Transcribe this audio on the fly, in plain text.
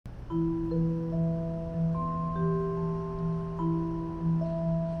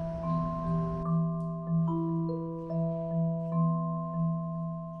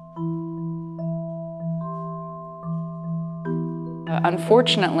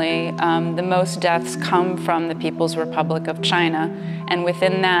Unfortunately, the most deaths come from the People's Republic of China, and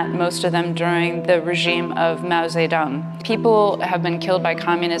within that, most of them during the regime of Mao Zedong. People have been killed by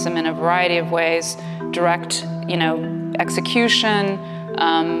communism in a variety of ways: direct, execution,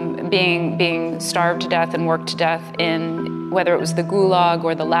 being starved to death and worked to death in whether it was the Gulag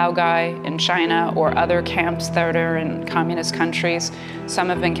or the Laogai in China or other camps that are in communist countries. Some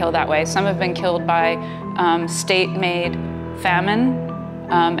have been killed that way. Some have been killed by state-made famine,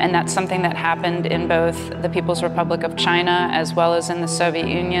 and that's something that happened in both the People's Republic of China as well as in the Soviet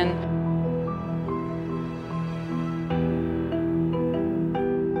Union.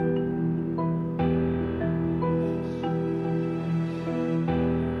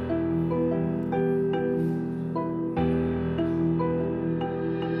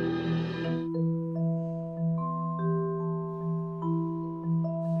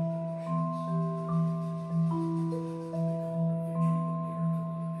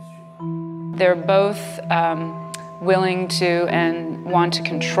 They're both willing to and want to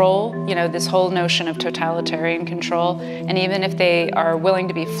control, this whole notion of totalitarian control. And even if they are willing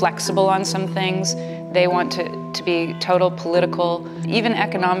to be flexible on some things, they want to be total political, even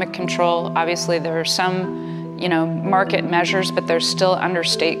economic control. Obviously, there are some, market measures, but they're still under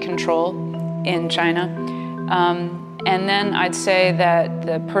state control in China. And then I'd say that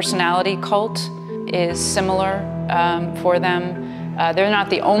the personality cult is similar for them. They're not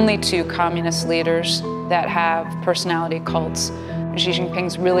the only two communist leaders that have personality cults. Xi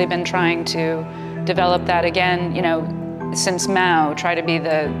Jinping's really been trying to develop that again, since Mao, try to be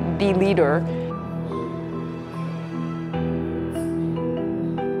the leader.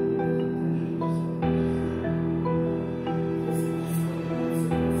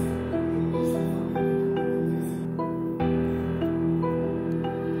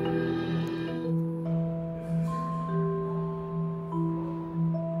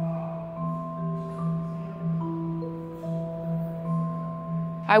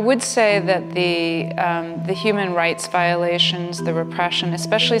 I would say that the human rights violations, the repression,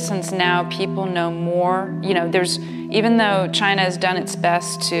 especially since now people know more, even though China has done its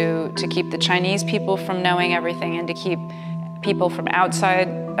best to keep the Chinese people from knowing everything and to keep people from outside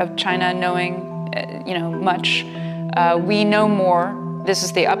of China knowing, much, we know more. This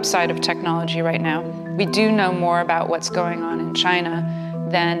is the upside of technology right now. We do know more about what's going on in China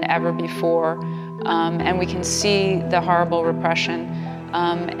than ever before, and we can see the horrible repression.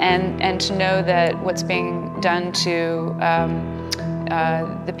 And to know that what's being done to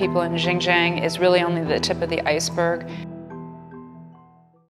the people in Xinjiang is really only the tip of the iceberg.